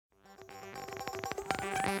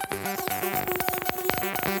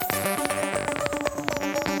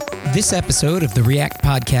This episode of the React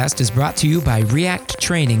Podcast is brought to you by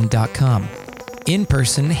ReactTraining.com.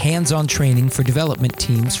 In-person, hands-on training for development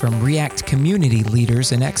teams from React community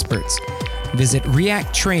leaders and experts. Visit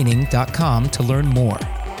ReactTraining.com to learn more.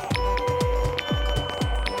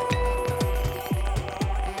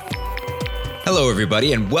 Hello,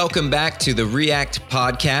 everybody, and welcome back to the React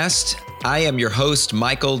Podcast. I am your host,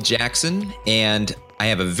 Michael Jackson, and I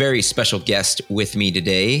have a very special guest with me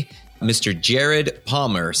today, Mr. Jared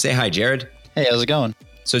Palmer. Say hi, Jared. Hey, how's it going?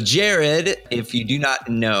 So Jared, if you do not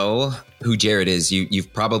know who Jared is,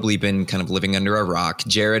 you've probably been kind of living under a rock.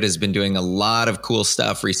 Jared has been doing a lot of cool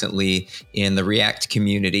stuff recently in the React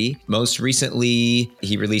community. Most recently,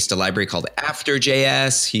 he released a library called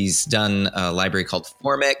After.js. He's done a library called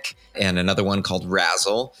Formic and another one called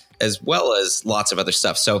Razzle, as well as lots of other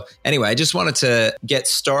stuff. So anyway, I just wanted to get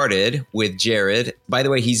started with Jared. By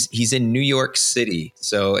the way, he's in New York City.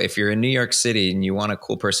 So if you're in New York City and you want a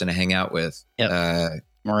cool person to hang out with, I'm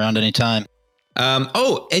around anytime.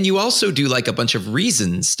 And you also do like a bunch of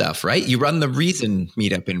Reason stuff, right? You run the Reason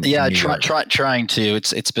meetup in New York. Trying to.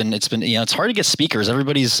 It's been it's hard to get speakers.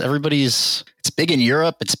 Everybody's it's big in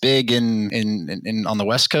Europe, it's big in on the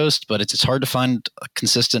West Coast, but it's hard to find a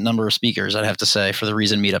consistent number of speakers, I'd have to say, for the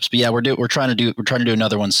Reason meetups. But yeah, we're trying to do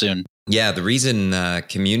another one soon. Yeah, the Reason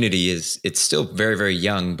community it's still very, very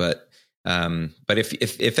young, but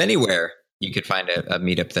if anywhere you could find a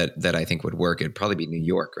meetup that I think would work, it'd probably be New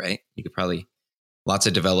York, right? You could probably lots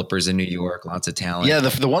of developers in New York, lots of talent. Yeah,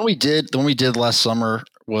 the one we did last summer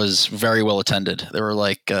was very well attended. There were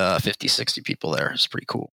like 50, 60 people there. It's pretty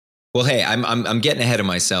cool. Well, hey, I'm getting ahead of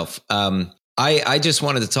myself. I just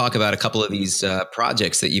wanted to talk about a couple of these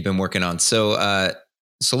projects that you've been working on. So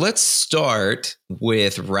let's start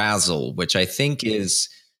with Razzle, which I think is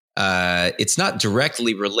it's not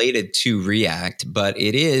directly related to React, but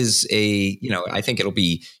it is I think it'll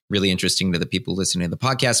be really interesting to the people listening to the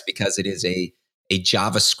podcast because it is a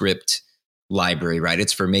JavaScript library, right?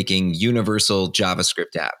 It's for making universal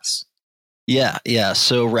JavaScript apps. Yeah.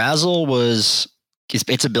 So Razzle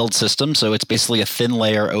it's a build system. So it's basically a thin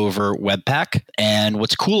layer over Webpack. And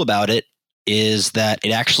what's cool about it is that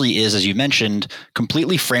it actually is, as you mentioned,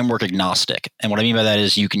 completely framework agnostic. And what I mean by that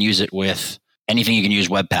is you can use it with anything you can use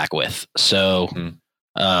Webpack with. So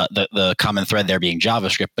the common thread there being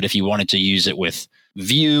JavaScript. But if you wanted to use it with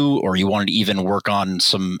Vue, or you wanted to even work on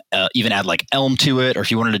some, even add like Elm to it, or if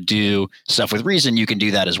you wanted to do stuff with Reason, you can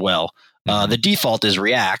do that as well. The default is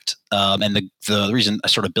React. And the reason I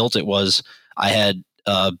sort of built it was I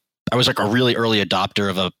was like a really early adopter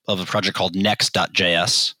of a project called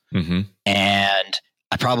Next.js. And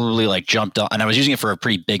I probably like jumped on, and I was using it for a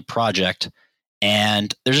pretty big project.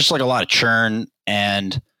 And there's just like a lot of churn,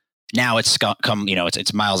 and now it's come,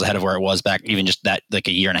 it's miles ahead of where it was back even just that like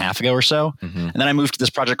a year and a half ago or so. And then I moved to this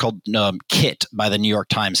project called Kit by the New York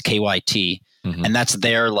Times, KYT. And that's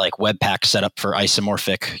their like Webpack setup for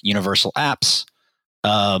isomorphic universal apps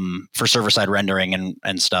for server-side rendering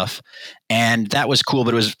and stuff. And that was cool,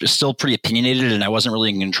 but it was still pretty opinionated and I wasn't really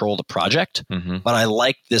in control of the project. But I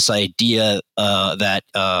liked this idea that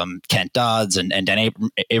Kent Dodds and Dan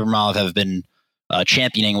Abramov have been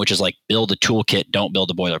championing, which is like build a toolkit, don't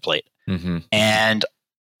build a boilerplate. And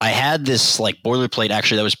I had this like boilerplate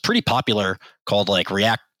actually that was pretty popular called like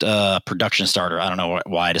React Production Starter. I don't know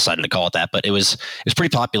why I decided to call it that, but it was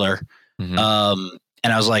pretty popular.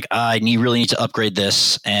 And I was like, I really need to upgrade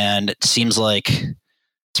this, and it seems like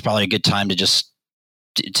it's probably a good time to just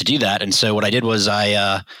to do that. And so what I did was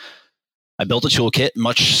I built a toolkit,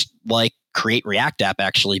 much like Create React App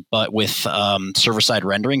actually, but with server-side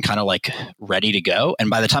rendering kind of like ready to go. And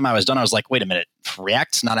by the time I was done, I was like, wait a minute,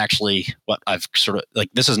 React's not actually what I've sort of like,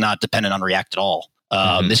 this is not dependent on React at all.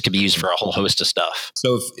 This could be used for a whole host of stuff.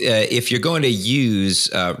 So if you're going to use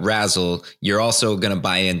Razzle, you're also going to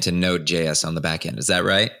buy into Node.js on the back end. Is that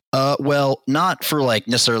right? Well, not for like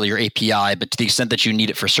necessarily your API, but to the extent that you need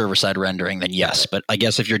it for server-side rendering, then yes. But I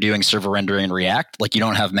guess if you're doing server rendering in React, like you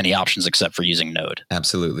don't have many options except for using Node.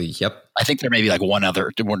 Absolutely. Yep. I think there may be like one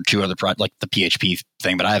or two other projects, like the PHP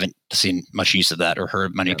thing, but I haven't seen much use of that or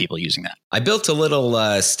heard many people using that. I built a little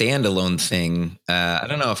standalone thing. I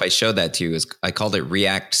don't know if I showed that to you. I called it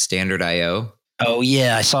React Standard IO. Oh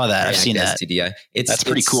yeah, I saw that. React I've seen that. STDI. That's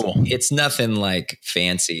pretty cool. It's nothing like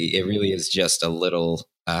fancy. It really is just a little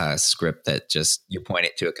script that just you point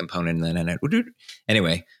it to a component and then it.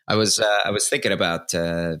 Anyway, I was thinking about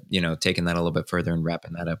taking that a little bit further and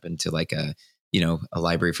wrapping that up into like a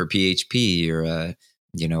library for PHP or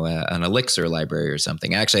an Elixir library or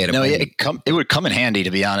something. Actually, it would come in handy,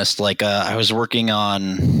 to be honest. Like I was working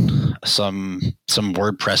on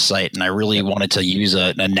WordPress site, and I really wanted to use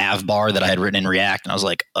a nav bar that I had written in React, and I was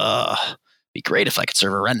like, be great if I could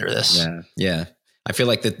server render this. Yeah. I feel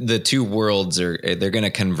like the two worlds they're going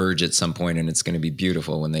to converge at some point, and it's going to be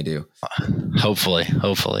beautiful when they do. Hopefully.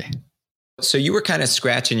 So you were kind of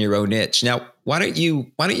scratching your own itch. Now, why don't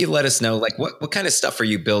you let us know, like, what kind of stuff are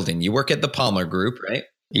you building? You work at the Palmer Group, right?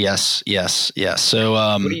 Yes. So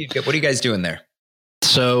what are you guys doing there?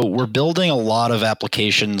 So we're building a lot of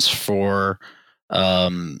applications for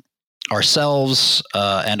ourselves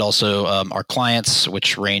and also our clients,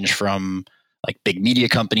 which range from like big media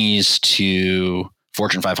companies to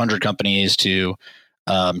Fortune 500 companies to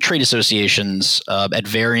trade associations at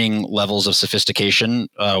varying levels of sophistication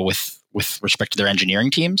with respect to their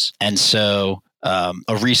engineering teams. And so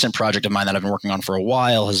a recent project of mine that I've been working on for a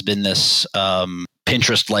while has been this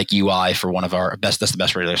Pinterest-like UI for one of our that's the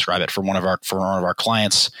best way to describe it, for one of our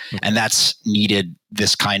clients, and that's needed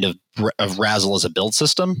this kind of Razzle as a build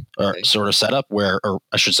system or sort of setup or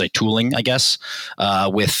I should say tooling, I guess,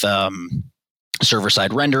 with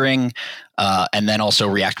server-side rendering, and then also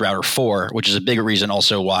React Router 4, which is a big reason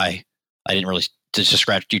also why I didn't really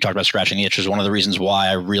scratch. You talked about scratching the itch, is one of the reasons why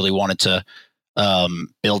I really wanted to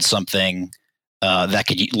build something that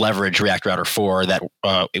could leverage React Router 4 that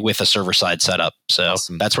with a server-side setup. So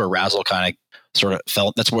That's where Razzle kind of sort of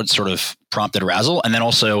felt. That's what sort of prompted Razzle, and then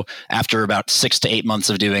also after about 6 to 8 months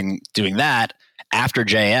of doing that.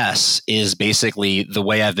 After.js is basically the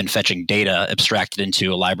way I've been fetching data abstracted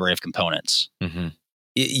into a library of components. Mm-hmm.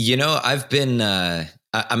 I've been,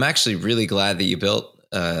 I'm actually really glad that you built,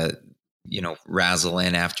 Razzle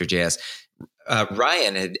in After.js.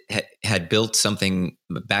 Ryan had built something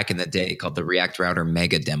back in the day called the React Router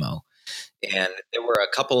Mega Demo. And there were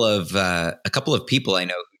a couple of people I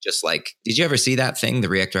know who just like, did you ever see that thing, the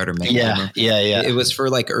React Router Mega Demo? Yeah. It was for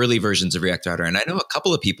like early versions of React Router. And I know a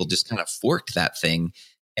couple of people just kind of forked that thing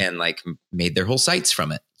and like made their whole sites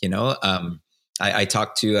from it. I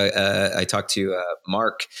talked to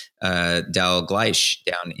Mark Dalgleish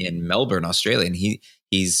down in Melbourne, Australia, and he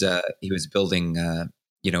was building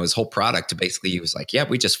his whole product. Basically, he was like, yeah,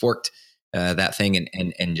 we just forked that thing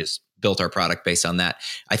and just built our product based on that.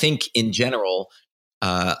 I think in general,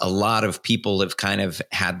 a lot of people have kind of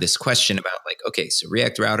had this question about like, okay, so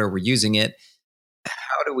React Router, we're using it.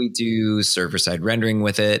 How do we do server-side rendering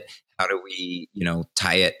with it? How do we,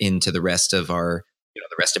 tie it into the rest of our,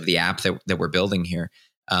 the rest of the app that we're building here?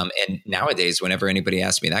 And nowadays, whenever anybody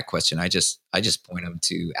asks me that question, I just point them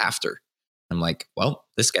to After. I'm like, well,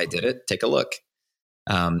 this guy did it. Take a look.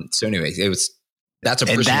 So anyway, that's a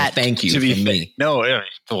personal thank you from me. No,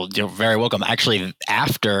 well, you're very welcome. Actually,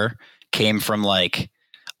 After came from like,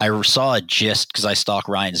 I saw a gist because I stalk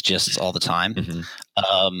Ryan's gists all the time. Mm-hmm.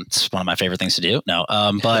 It's one of my favorite things to do. No,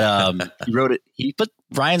 but he wrote it. But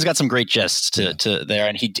Ryan's got some great gists to there,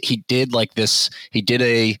 and he did like this. He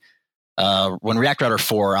did when React Router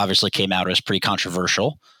 4 obviously came out, it was pretty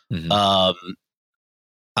controversial. Mm-hmm.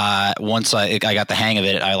 Once I got the hang of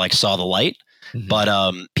it, I like saw the light. Mm-hmm.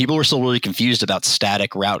 But people were still really confused about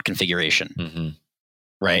static route configuration, mm-hmm.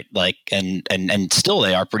 right? Like, and still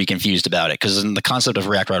they are pretty confused about it, because in the concept of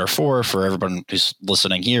React Router 4, for everyone who's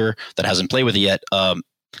listening here that hasn't played with it yet,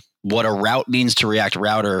 what a route means to React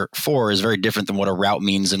Router 4 is very different than what a route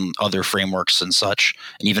means in other frameworks and such,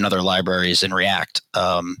 and even other libraries in React.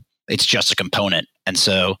 It's just a component. And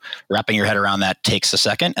so wrapping your head around that takes a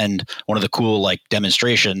second. And one of the cool like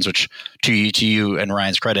demonstrations, which to you and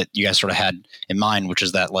Ryan's credit, you guys sort of had in mind, which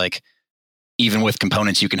is that like, even with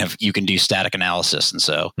components, you can do static analysis. And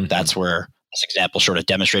so mm-hmm. that's where this example sort of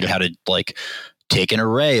demonstrated how to like take an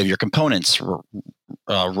array of your components,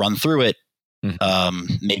 run through it,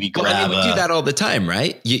 maybe grab. We do that all the time,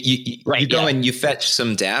 right? You go and you fetch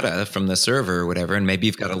some data from the server or whatever, and maybe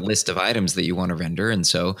you've got a list of items that you want to render. And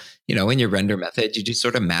so, in your render method, you just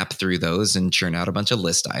sort of map through those and churn out a bunch of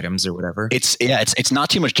list items or whatever. It's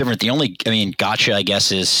not too much different. The only, gotcha, I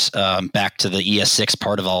guess, is back to the ES6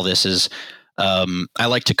 part of all this is, I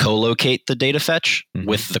like to co-locate the data fetch mm-hmm.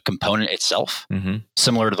 with the component itself, mm-hmm.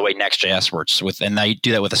 similar to the way Next.js works with, and I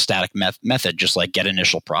do that with a static method, just like get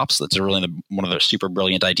initial props. That's really one of the super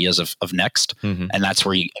brilliant ideas of Next, mm-hmm. and that's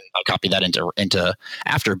where I copy that into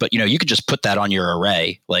After. But you could just put that on your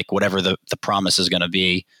array, like whatever the promise is going to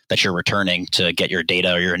be that you're returning to get your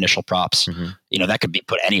data or your initial props. Mm-hmm. That could be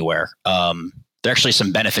put anywhere. There are actually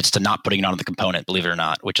some benefits to not putting it on the component, believe it or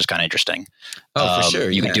not, which is kind of interesting. Oh, for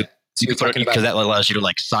sure. You can do. So because that allows you to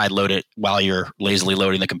like side load it while you're lazily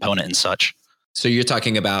loading the component and such. So you're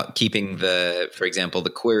talking about keeping for example, the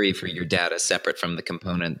query for your data separate from the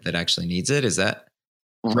component that actually needs it. Is that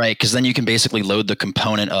right? Because then you can basically load the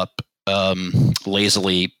component up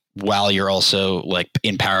lazily while you're also like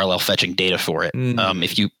in parallel fetching data for it.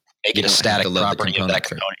 If you make it a static property of that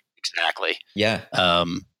component. Exactly. Yeah.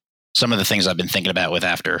 Some of the things I've been thinking about with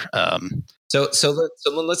After. So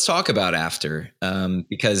let's talk about After,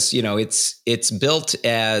 because it's built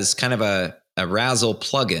as kind of a Razzle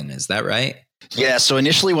plugin. Is that right? Yeah. So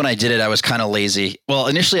initially when I did it, I was kind of lazy. Well,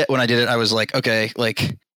 initially when I did it, I was like, okay,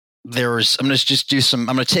 like I'm going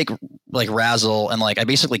to take like Razzle and like I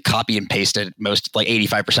basically copy and pasted most like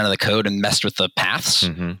 85% of the code and messed with the paths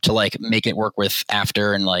to like make it work with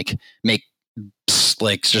After and like make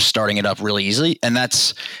like just starting it up really easily. And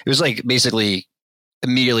it was like basically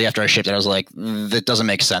immediately after I shipped it, I was like, that doesn't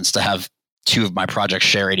make sense to have two of my projects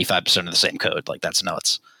share 85% of the same code. Like that's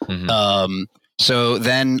nuts. So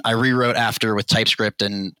then I rewrote After with TypeScript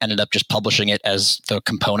and ended up just publishing it as the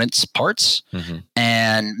components parts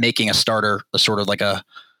and making a starter, a sort of like a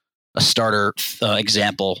starter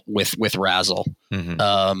example with Razzle.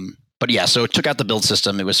 But yeah, so it took out the build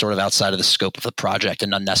system. It was sort of outside of the scope of the project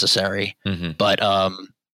and unnecessary. But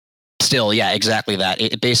still, yeah, exactly that.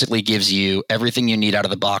 It basically gives you everything you need out of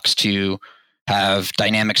the box to have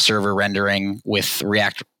dynamic server rendering with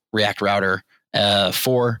React Router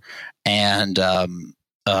 4 and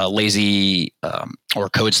lazy or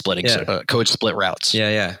code splitting, code split routes.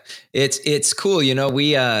 Yeah. It's cool. We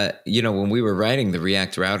when we were writing the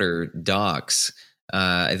React Router docs,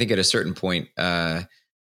 I think at a certain point, Ryan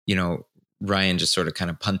just sort of kind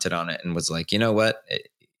of punted on it and was like, you know what,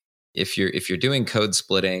 if you're doing code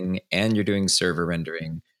splitting and you're doing server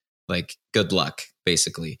rendering, like good luck,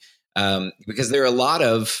 basically, because there are a lot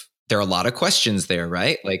of questions there,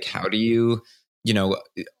 right? Like, how do you,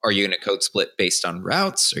 are you going to code split based on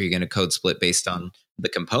routes? Are you going to code split based on the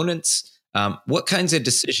components? What kinds of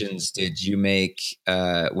decisions did you make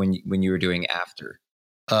when you were doing After?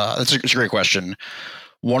 That's a great question.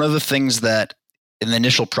 One of the things that in the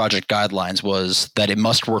initial project guidelines was that it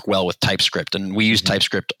must work well with TypeScript. And we use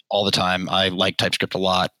TypeScript all the time. I like TypeScript a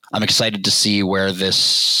lot. I'm excited to see where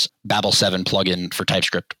this Babel 7 plugin for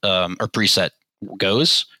TypeScript or preset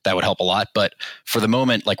goes. That would help a lot. But for the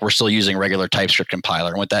moment, like we're still using regular TypeScript compiler.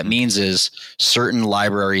 And what that means is certain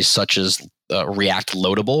libraries such as React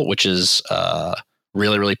Loadable, which is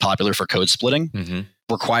really, really popular for code splitting,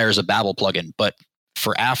 requires a Babel plugin. But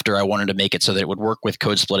for After, I wanted to make it so that it would work with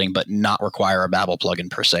code splitting, but not require a Babel plugin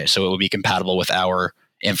per se. So it would be compatible with our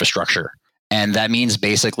infrastructure. And that means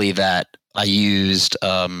basically that I used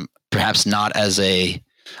perhaps not as I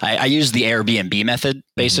used the Airbnb method,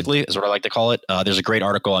 basically, is what I like to call it. There's a great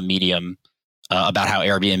article on Medium about how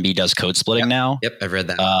Airbnb does code splitting now. Yep, I've read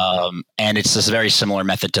that. And it's this very similar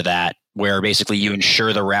method to that, where basically you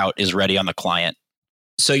ensure the route is ready on the client.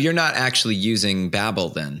 So you're not actually using Babel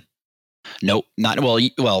then? Nope, not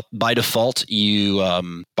well. By default,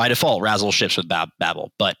 Razzle ships with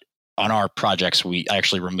Babel, but on our projects, I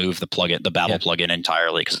actually remove the Babel plugin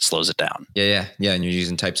entirely because it slows it down. Yeah, and you're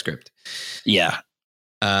using TypeScript. Yeah.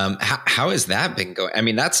 How has that been going? I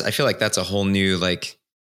mean, I feel like that's a whole new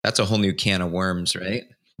can of worms, right?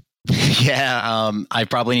 Yeah, I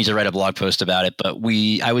probably need to write a blog post about it, but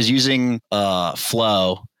I was using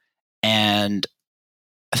Flow, and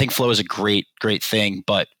I think Flow is a great thing,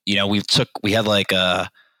 but we had like a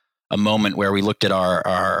moment where we looked at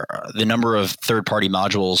the number of third-party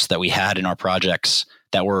modules that we had in our projects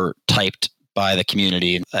that were typed by the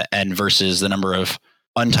community and versus the number of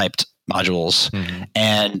untyped modules.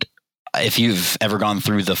 And if you've ever gone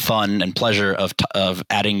through the fun and pleasure of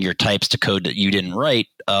adding your types to code that you didn't write,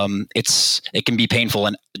 it can be painful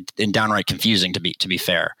and downright confusing, to be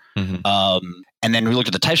fair. And then we looked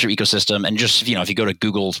at the TypeScript ecosystem, and just if you go to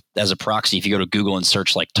Google as a proxy, if you go to Google and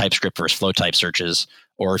search like TypeScript versus Flow type searches,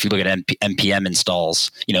 or if you look at npm installs,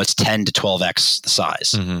 it's 10 to 12x the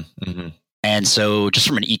size. And so, just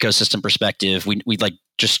from an ecosystem perspective, we like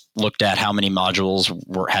just looked at how many modules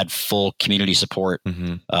had full community support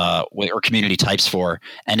or community types for,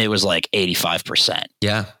 and it was like 85%.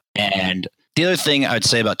 Yeah. And the other thing I would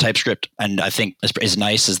say about TypeScript, and I think is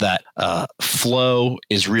nice, is that Flow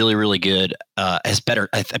is really, really good. Has better,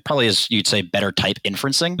 probably as you'd say, better type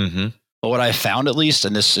inferencing. But what I found, at least,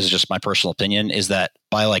 and this is just my personal opinion, is that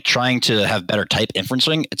by like trying to have better type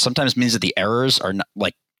inferencing, it sometimes means that the errors are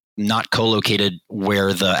not co-located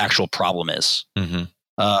where the actual problem is.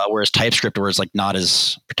 Whereas TypeScript, where it's like not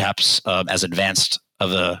as perhaps as advanced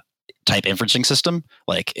of a type inferencing system,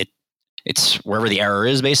 like it's wherever the error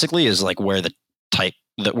is, basically, is like where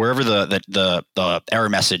wherever the error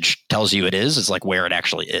message tells you it is like where it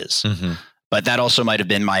actually is. But that also might have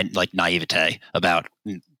been my like naivete about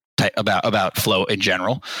Flow in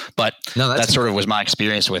general. But that sort of was my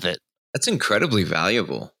experience with it. That's incredibly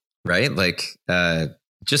valuable, right? Like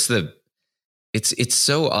just it's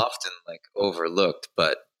so often like overlooked,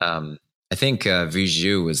 but I think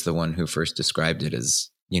Viju was the one who first described it as,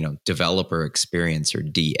 developer experience, or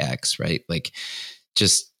DX, right? Like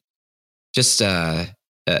just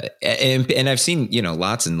and I've seen,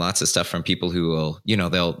 lots and lots of stuff from people who will,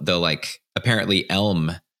 they'll like, apparently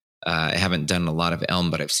Elm, I haven't done a lot of Elm,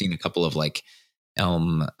 but I've seen a couple of like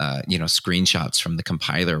Elm, screenshots from the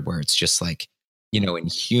compiler where it's just like, in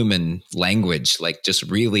human language, like just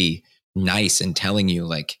really nice and telling you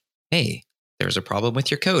like, hey, there's a problem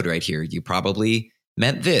with your code right here. You probably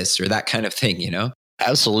meant this or that kind of thing,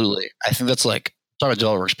 Absolutely. I think that's like, talk about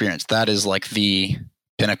developer experience. That is like the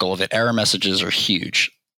pinnacle of it. Error messages are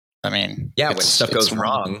huge. I mean, yeah, when stuff goes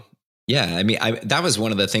wrong. Yeah. I mean, that was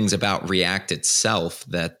one of the things about React itself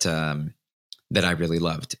that I really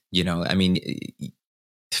loved. I mean,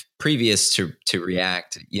 previous to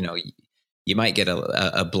React, you might get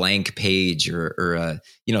a blank page or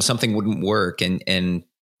something wouldn't work, and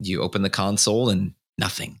you open the console and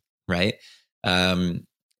nothing, right?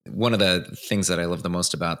 One of the things that I love the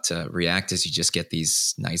most about React is you just get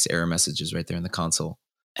these nice error messages right there in the console.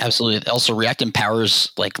 Absolutely. Also, React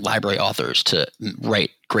empowers like library authors to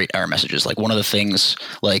write great error messages. Like one of the things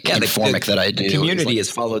like in Formic that I do. The community has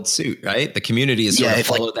followed suit, right? The community has sort of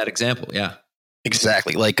followed that example. Yeah.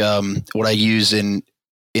 Exactly. Like what I use in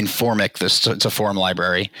Formic, it's a form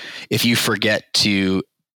library. If you forget to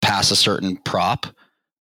pass a certain prop,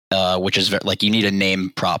 which is like you need a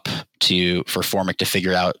name prop for Formic to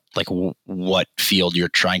figure out like what field you're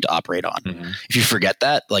trying to operate on. Mm-hmm. If you forget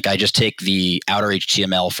that, like I just take the outer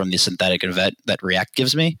HTML from the synthetic event that React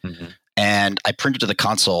gives me, mm-hmm. and I print it to the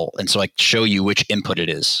console, and so I show you which input it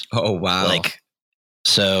is. Oh wow! Like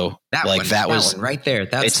so, that was one right there.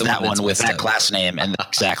 It's that one with that class name, and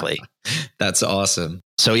exactly. That's awesome.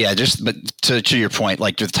 So yeah, but to your point,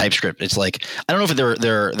 like with TypeScript, it's like I don't know if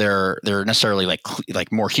they're necessarily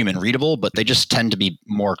like more human readable, but they just tend to be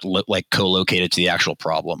more like co-located to the actual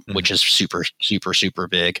problem, mm-hmm. which is super super super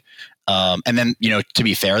big. And then to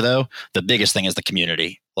be fair though, the biggest thing is the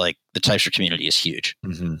community. Like the TypeScript community is huge,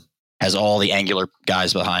 mm-hmm. has all the Angular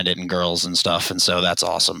guys behind it and girls and stuff, and so that's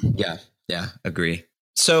awesome. Yeah, agree.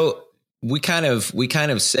 So we kind of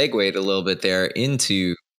segued a little bit there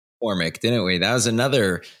into Formic, didn't we? That was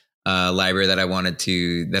another library that I wanted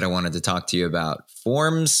to talk to you about.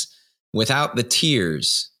 Forms without the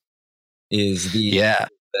tiers is the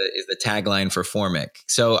tagline for Formic.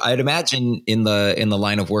 So I'd imagine in the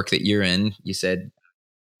line of work that you're in, you said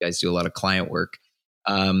you guys do a lot of client work.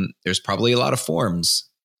 There's probably a lot of forms.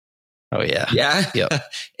 Oh yeah. Yeah. Yep.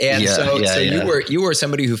 And so you were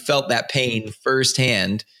somebody who felt that pain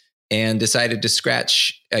firsthand and decided to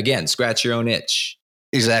scratch your own itch.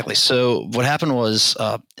 Exactly. So what happened was,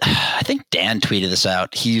 I think Dan tweeted this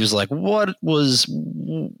out. He was like, what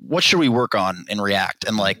should we work on in React?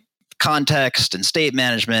 And like context and state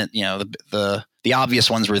management, the obvious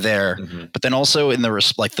ones were there, mm-hmm. but then also in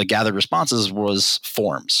the gathered responses was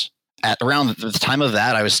forms. At around the time of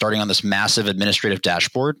that, I was starting on this massive administrative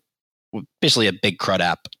dashboard, basically a big CRUD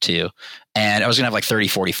app too. And I was going to have like 30,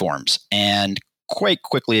 40 forms. And quite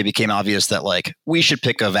quickly, it became obvious that like we should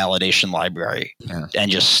pick a validation library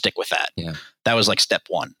and just stick with that. Yeah. That was like step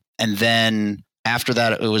one. And then after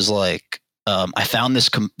that, it was like I found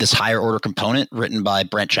this higher order component written by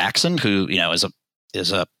Brent Jackson, who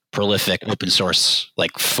is a prolific open source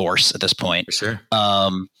like force at this point. For sure.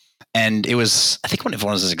 And it was, I think one of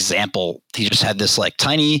his example, he just had this like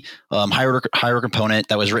tiny higher order component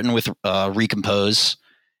that was written with Recompose,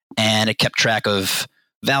 and it kept track of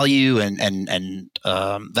value and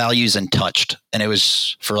values and touched, and it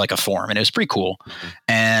was for like a form, and it was pretty cool. Mm-hmm.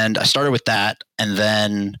 And I started with that, and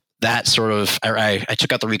then that sort of I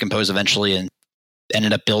took out the Recompose eventually and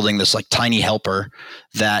ended up building this like tiny helper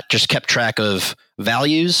that just kept track of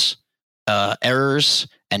values, errors,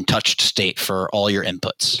 and touched state for all your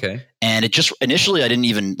inputs. Okay. And it just initially I didn't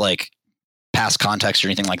even like pass context or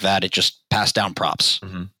anything like that. It just passed down props.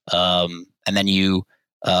 Mm-hmm. And then you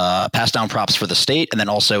pass down props for the state, and then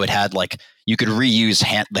also it had like you could reuse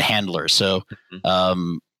the handlers. So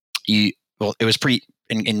mm-hmm. It was pretty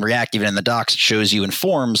in React, even in the docs, it shows you in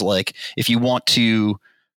forms like if you want to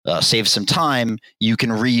save some time, you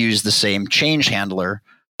can reuse the same change handler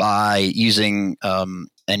by using an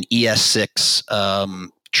ES6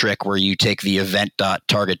 trick where you take the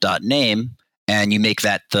event.target.name and you make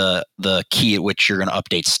that the key at which you're going to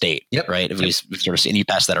update state. Yep. Right. And you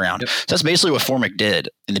pass that around. Yep. So that's basically what Formic did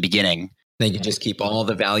in the beginning. Then you just keep all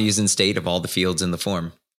the values and state of all the fields in the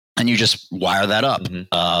form, and you just wire that up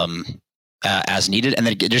mm-hmm. As needed. And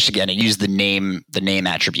then just again, it used the name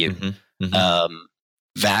attribute. Mm-hmm. Mm-hmm.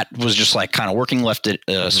 that was just like kind of working, left it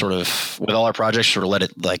sort of with all our projects, sort of let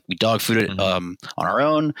it like we dog food it on our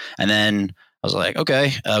own. And then I was like,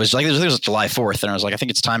 okay, it was like July 4th, and I was like, I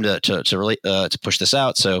think it's time to push this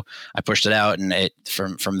out. So I pushed it out, and it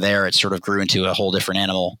from there it sort of grew into a whole different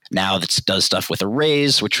animal. Now that does stuff with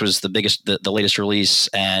Arrays, which was the latest release,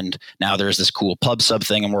 and now there's this cool pub sub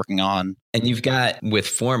thing I'm working on. And you've got with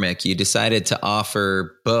Formic, you decided to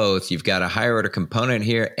offer both. You've got a higher order component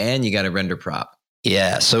here, and you got a render prop.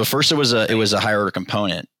 Yeah. So first it was a higher order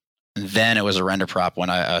component. Then it was a render prop when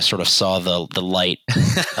I sort of saw the light.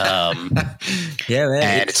 Yeah, man.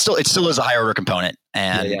 And it still is a higher order component,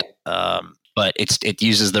 and but it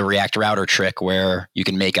uses the React router trick where you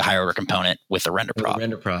can make a higher order component with a render prop.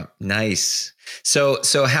 Render prop, nice. So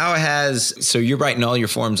you're writing all your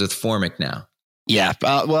forms with Formic now? Yeah.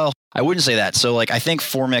 Well, I wouldn't say that. So like I think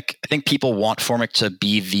people want Formic to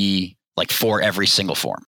be for every single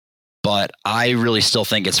form, but I really still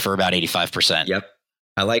think it's for about 85%. Yep.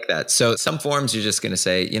 I like that. So some forms you're just going to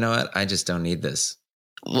say, you know what? I just don't need this.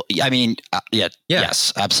 I mean,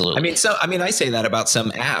 yes, absolutely. I mean, I say that about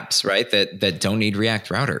some apps, right? That don't need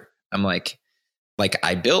React Router. I'm like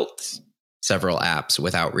I built several apps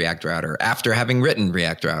without React Router after having written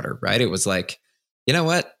React Router, right? It was like, you know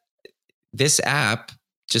what? This app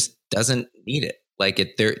just doesn't need it. Like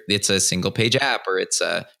it's a single page app, or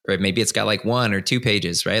or maybe it's got like 1 or 2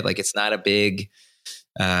 pages, right? Like it's not a big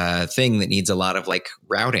thing that needs a lot of like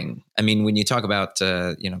routing. I mean, when you talk about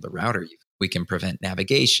the router, we can prevent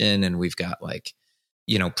navigation, and we've got like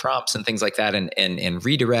prompts and things like that, and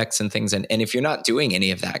redirects and things. And if you're not doing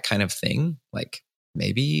any of that kind of thing, like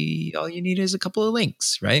maybe all you need is a couple of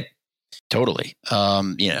links, right? Totally.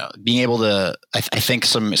 Being able to, I think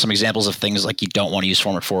some examples of things like you don't want to use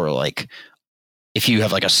Formic for, like if you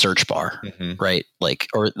have like a search bar, right?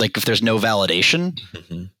 Or if there's no validation,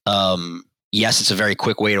 yes, it's a very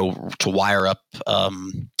quick way to wire up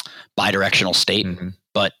bidirectional state,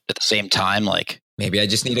 but at the same time, like maybe I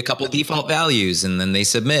just need a couple of default values, and then they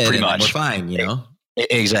submit, and we're fine,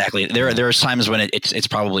 Exactly. There are times when it's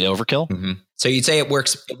probably overkill. So you'd say it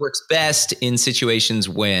works best in situations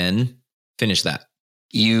when, finish that,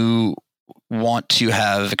 you want to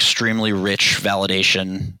have extremely rich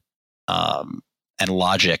validation and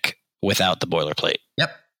logic without the boilerplate.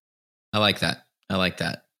 Yep. I like that.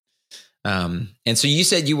 And so you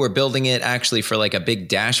said you were building it actually for like a big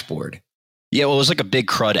dashboard. Yeah, well, it was like a big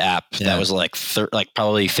CRUD app that was like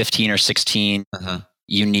probably 15 or 16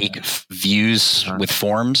 unique views with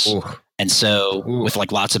forms. And so with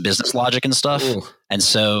like lots of business logic and stuff. And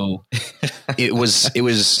so it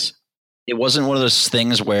wasn't one of those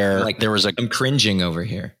things where like there was I'm cringing over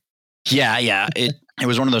here. Yeah. It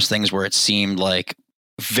was one of those things where it seemed like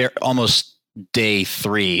almost day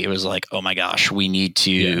 3, it was like, oh my gosh, we need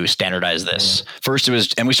to standardize this. First it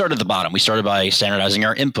was, and we started at the bottom. We started by standardizing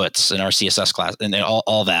our inputs in our CSS class and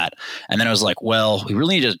all that. And then I was like, well, we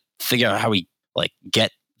really need to figure out how we like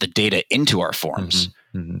get the data into our forms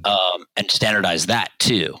and standardize that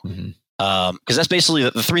too. Because that's basically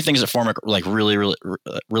the 3 things that Formic like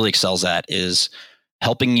really excels at is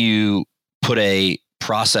helping you put a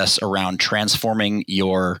process around transforming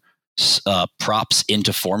your props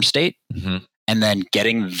into form state and then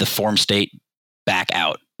getting the form state back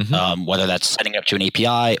out, whether that's setting it up to an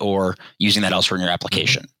API or using that elsewhere in your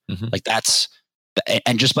application. Like that's,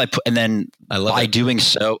 and just by doing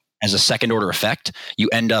so as a second order effect, you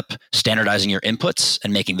end up standardizing your inputs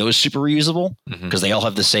and making those super reusable because they all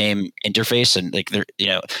have the same interface. And like they're,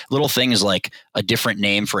 little things like a different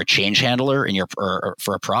name for a change handler in or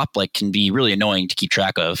for a prop, like can be really annoying to keep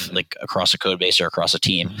track of like across a code base or across a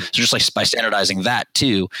team. So just like by standardizing that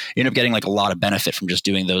too, you end up getting like a lot of benefit from just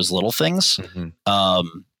doing those little things. And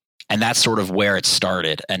that's sort of where it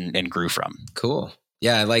started and grew from. Cool.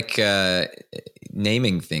 Yeah, I like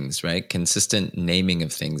naming things, right? Consistent naming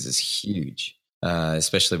of things is huge,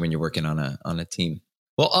 especially when you're working on a team.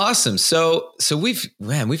 Well, awesome. So we've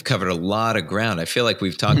covered a lot of ground. I feel like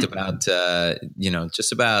we've talked about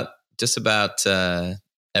just about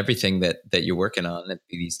everything that you're working on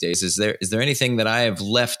these days. Is there anything that I have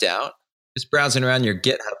left out? Just browsing around your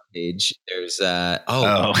GitHub page, there's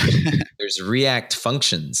there's React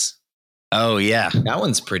functions. Oh yeah, that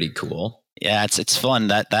one's pretty cool. Yeah, it's fun.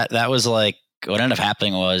 That was like what ended up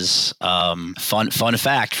happening was fun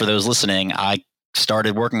fact for those listening. I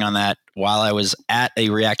started working on that while I was at a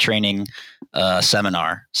React training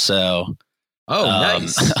seminar. So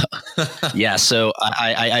nice. Yeah, so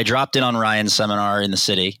I dropped in on Ryan's seminar in the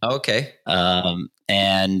city. Okay.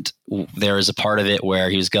 And there was a part of it where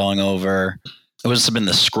he was going over, it was been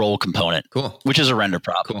the scroll component, cool, which is a render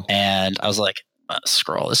prop. Cool. And I was like,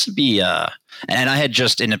 scroll. This would be and I had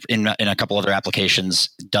just in a couple other applications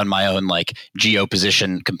done my own like geo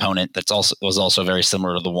position component that's was also very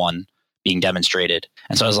similar to the one being demonstrated.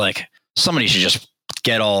 And so I was like, somebody should just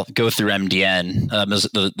go through MDN,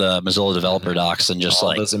 the Mozilla developer docs, and just all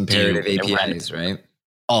like those imperative APIs, right?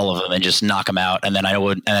 All of them, and just knock them out. And then that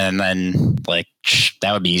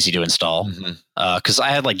would be easy to install. Because I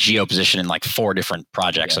had like geo position in like 4 different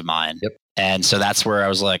projects of mine. Yep. And so that's where I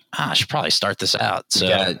was like, I should probably start this out. So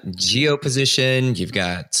you've got geo position, you've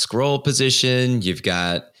got scroll position, you've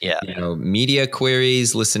got media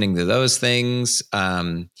queries, listening to those things.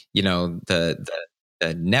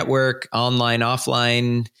 The network, online,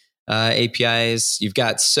 offline APIs. You've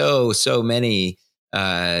got so many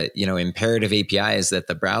imperative APIs that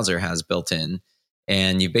the browser has built in,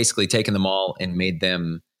 and you've basically taken them all and made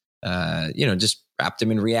them, just wrapped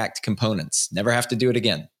them in React components. Never have to do it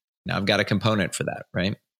again. Now I've got a component for that,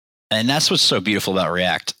 right? And that's what's so beautiful about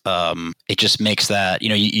React. It just makes that,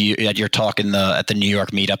 you at your talk at the New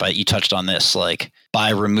York meetup, you touched on this, like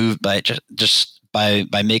by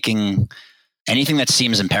making anything that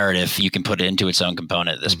seems imperative, you can put it into its own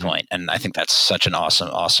component at this point. And I think that's such an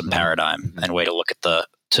awesome paradigm and way to look at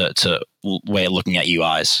way of looking at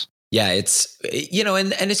UIs. Yeah, it's,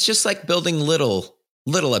 and it's just like building little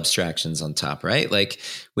abstractions on top, right? Like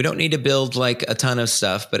we don't need to build like a ton of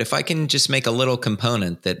stuff, but if I can just make a little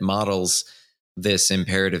component that models this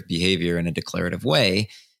imperative behavior in a declarative way,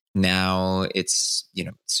 now it's,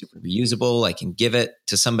 super reusable. I can give it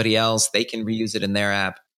to somebody else. They can reuse it in their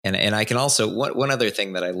app. And I can also, one other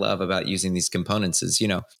thing that I love about using these components is,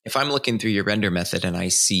 if I'm looking through your render method and I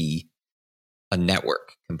see a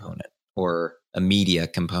network component or a media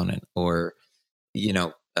component or,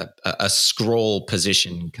 a scroll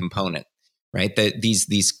position component, right?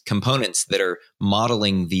 These components that are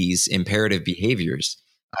modeling these imperative behaviors,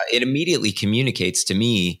 it immediately communicates to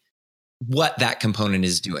me what that component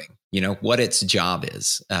is doing, what its job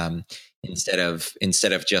is, instead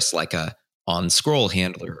of just like a on scroll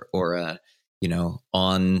handler or a,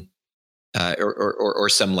 on or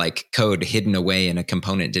some like code hidden away in a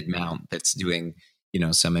component did mount that's doing,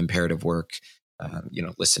 some imperative work.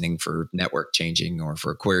 Listening for network changing or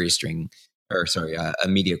for a query string, a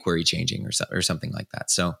media query changing or something like that.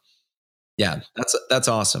 So, yeah, that's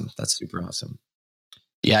awesome. That's super awesome.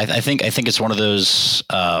 Yeah, I think it's one of those.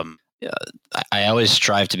 I always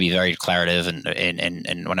strive to be very declarative,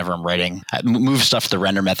 and whenever I'm writing, I move stuff to the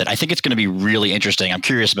render method. I think it's going to be really interesting. I'm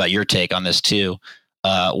curious about your take on this too.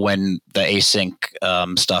 When the async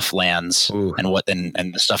stuff lands, and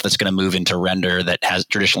the stuff that's going to move into render that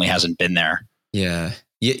traditionally hasn't been there. Yeah.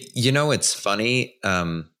 It's funny.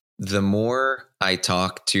 The more I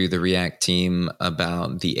talk to the React team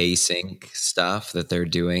about the async stuff that they're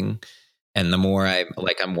doing, and the more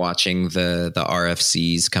I'm watching the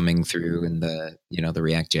RFCs coming through in the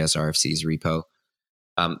React.js RFCs repo,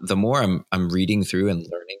 the more I'm reading through and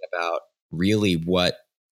learning about really what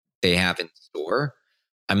they have in store.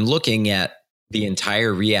 I'm looking at the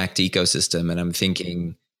entire React ecosystem and I'm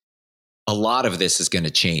thinking a lot of this is going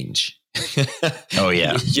to change. Oh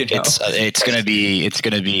yeah, it's going to be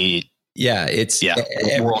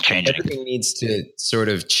world changing. Everything needs to sort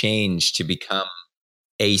of change to become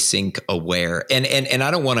async aware, and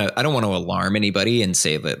I don't want to alarm anybody and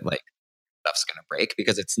say that like stuff's going to break,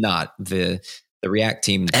 because it's not. The React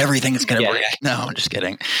team, everything's going to break. No, I'm just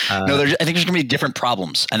kidding. I think there's going to be different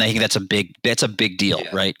problems, and I think that's a big deal,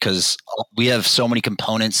 right? Because we have so many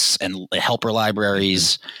components and helper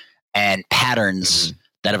libraries and patterns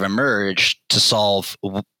that have emerged to solve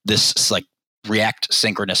this like React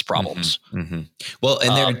synchronous problems. Well,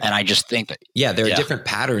 and I just think that there are different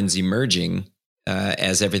patterns emerging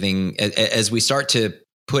as we start to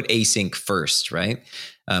put async first, right?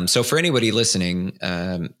 So for anybody listening,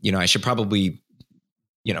 I should probably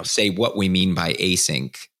say what we mean by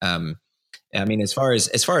async. I mean, as far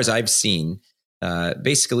as I've seen,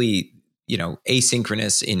 basically,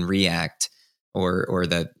 asynchronous in React. Or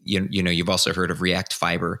that you've also heard of React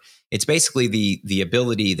Fiber. It's basically the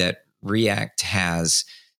ability that React has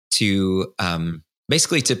to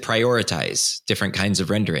basically to prioritize different kinds of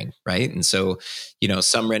rendering, right? And so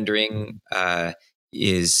some rendering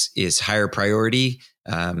is higher priority,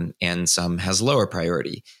 and some has lower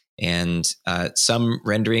priority, and some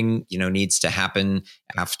rendering needs to happen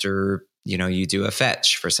after you do a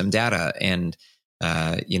fetch for some data, and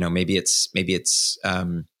maybe it's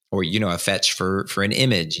or a fetch for an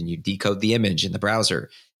image, and you decode the image in the browser,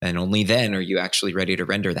 and only then are you actually ready to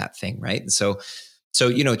render that thing, right? And so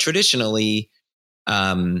traditionally,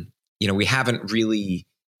 we haven't really,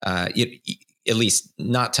 at least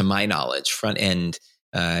not to my knowledge, front end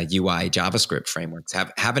UI JavaScript frameworks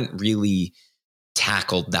haven't really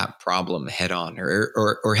tackled that problem head on,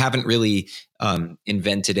 or haven't really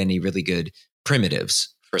invented any really good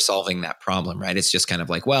primitives for solving that problem, right? It's just kind of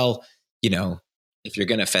like, well, if you're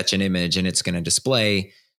going to fetch an image and it's going to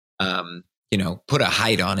display, put a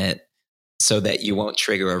height on it so that you won't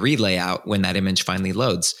trigger a relayout when that image finally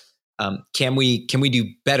loads. Can we do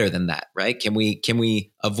better than that, right? Can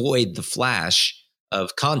we avoid the flash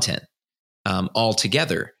of content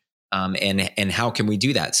altogether? And how can we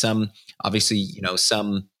do that? Some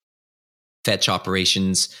fetch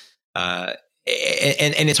operations, and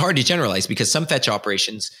it's hard to generalize because some fetch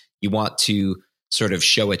operations you want to sort of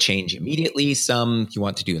show a change immediately. Some you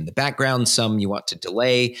want to do in the background. Some you want to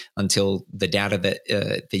delay until the data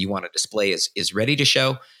that you want to display is ready to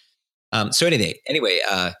show. So anyway,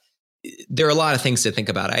 there are a lot of things to think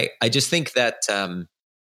about. I just think that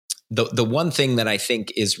the one thing that I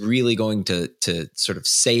think is really going to sort of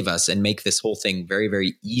save us and make this whole thing very,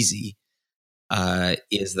 very easy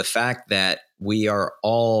is the fact that we are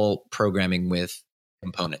all programming with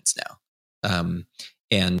components now.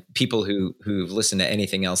 And people who've listened to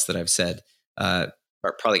anything else that I've said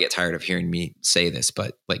probably get tired of hearing me say this,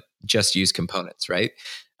 but like just use components, right?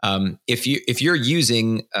 If you're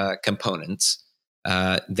using components,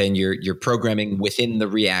 then you're programming within the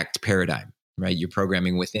React paradigm, right? You're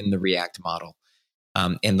programming within the React model,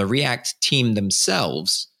 and the React team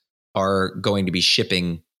themselves are going to be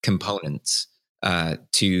shipping components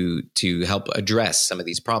to help address some of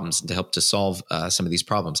these problems and to help to solve some of these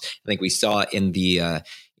problems. I think we saw in the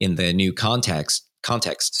new context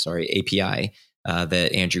API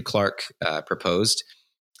that Andrew Clark proposed,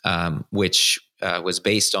 which was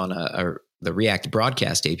based on the React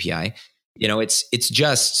Broadcast API. It's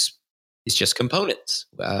just components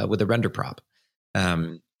with a render prop.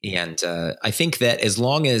 And I think that as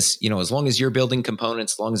long as you're building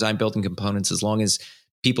components, as long as I'm building components, as long as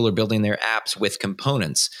people are building their apps with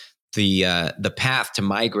components, the path to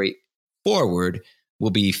migrate forward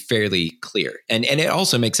will be fairly clear. And it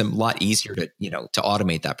also makes it a lot easier to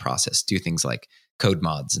automate that process, do things like code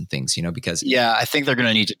mods and things, because I think they're going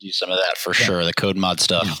to need to do some of that for sure. The code mod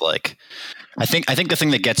stuff, I think the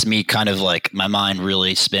thing that gets me kind of like my mind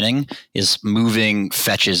really spinning is moving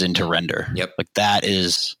fetches into render. Yep. Like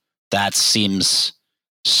that seems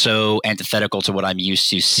so antithetical to what I'm used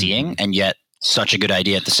to seeing, and yet such a good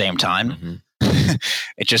idea at the same time. Mm-hmm.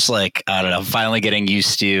 It's just like, I don't know, finally getting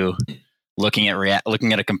used to looking at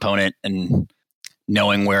a component and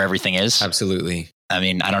knowing where everything is. Absolutely. I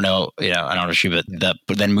mean, I don't know,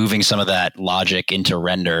 but then moving some of that logic into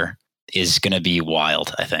render is going to be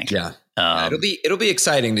wild, I think. Yeah. It'll be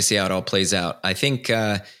exciting to see how it all plays out. I think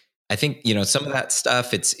some of that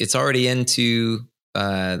stuff it's already into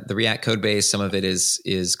the React code base. Some of it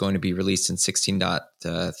is going to be released in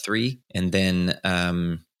 16.3, and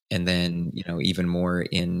then even more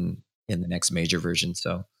in the next major version.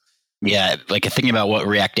 So yeah, like thinking about what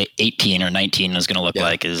React 18 or 19 is going to look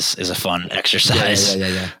like is a fun exercise.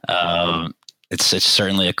 Yeah. It's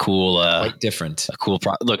certainly a cool, quite different.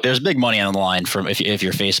 Look, there's big money on the line from if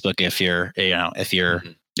you're Facebook, if you're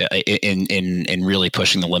in really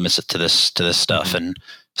pushing the limits to this stuff, mm-hmm. and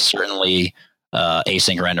certainly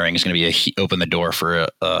async rendering is going to be open the door for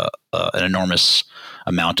an enormous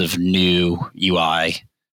amount of new UI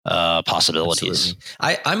possibilities.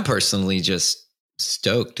 Absolutely. I'm personally just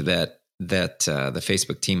stoked that the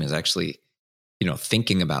Facebook team is actually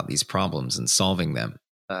thinking about these problems and solving them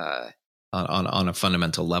on a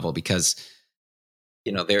fundamental level, because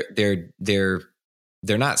they're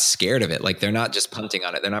not scared of it. Like, they're not just punting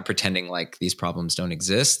on it. They're not pretending like these problems don't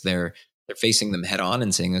exist. They're facing them head on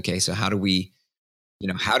and saying, okay, so how do we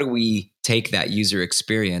take that user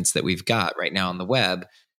experience that we've got right now on the web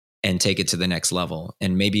and take it to the next level?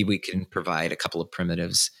 And maybe we can provide a couple of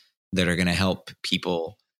primitives that are going to help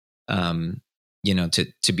people, to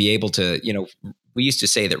be able to, we used to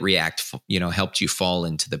say that React, helped you fall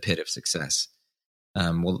into the pit of success.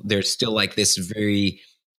 Well, there's still like this very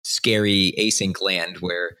scary async land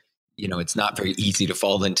where, it's not very easy to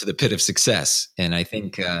fall into the pit of success. And I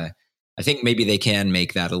think maybe they can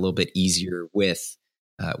make that a little bit easier with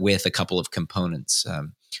a couple of components.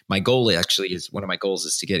 My goal one of my goals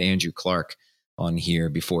is to get Andrew Clark on here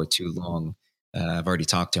before too long. I've already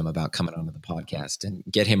talked to him about coming onto the podcast and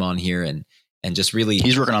get him on here and just really,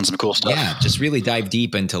 he's working on some cool stuff. Yeah. Just really dive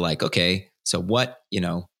deep into like, okay, so what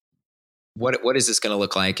is this going to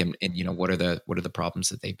look like? And what are the problems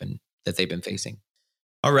that they've been facing?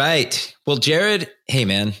 All right. Well, Jared, hey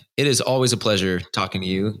man, it is always a pleasure talking to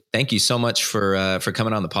you. Thank you so much for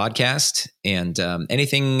coming on the podcast. And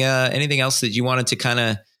anything else that you wanted to kind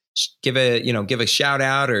of give a shout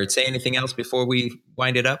out or say anything else before we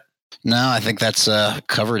wind it up? No, I think that's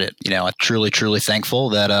covered it. I'm truly thankful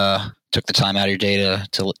that took the time out of your day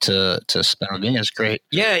to spend with me. It's great.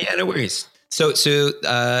 Yeah, no worries. So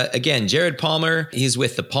again, Jared Palmer, he's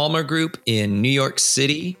with the Palmer Group in New York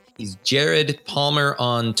City. He's Jared Palmer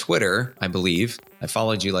on Twitter, I believe. I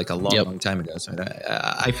followed you like a long time ago, so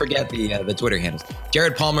I forget the Twitter handles.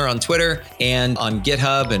 Jared Palmer on Twitter and on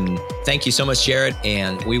GitHub. And thank you so much, Jared.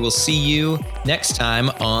 And we will see you next time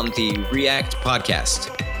on the React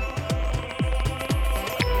Podcast.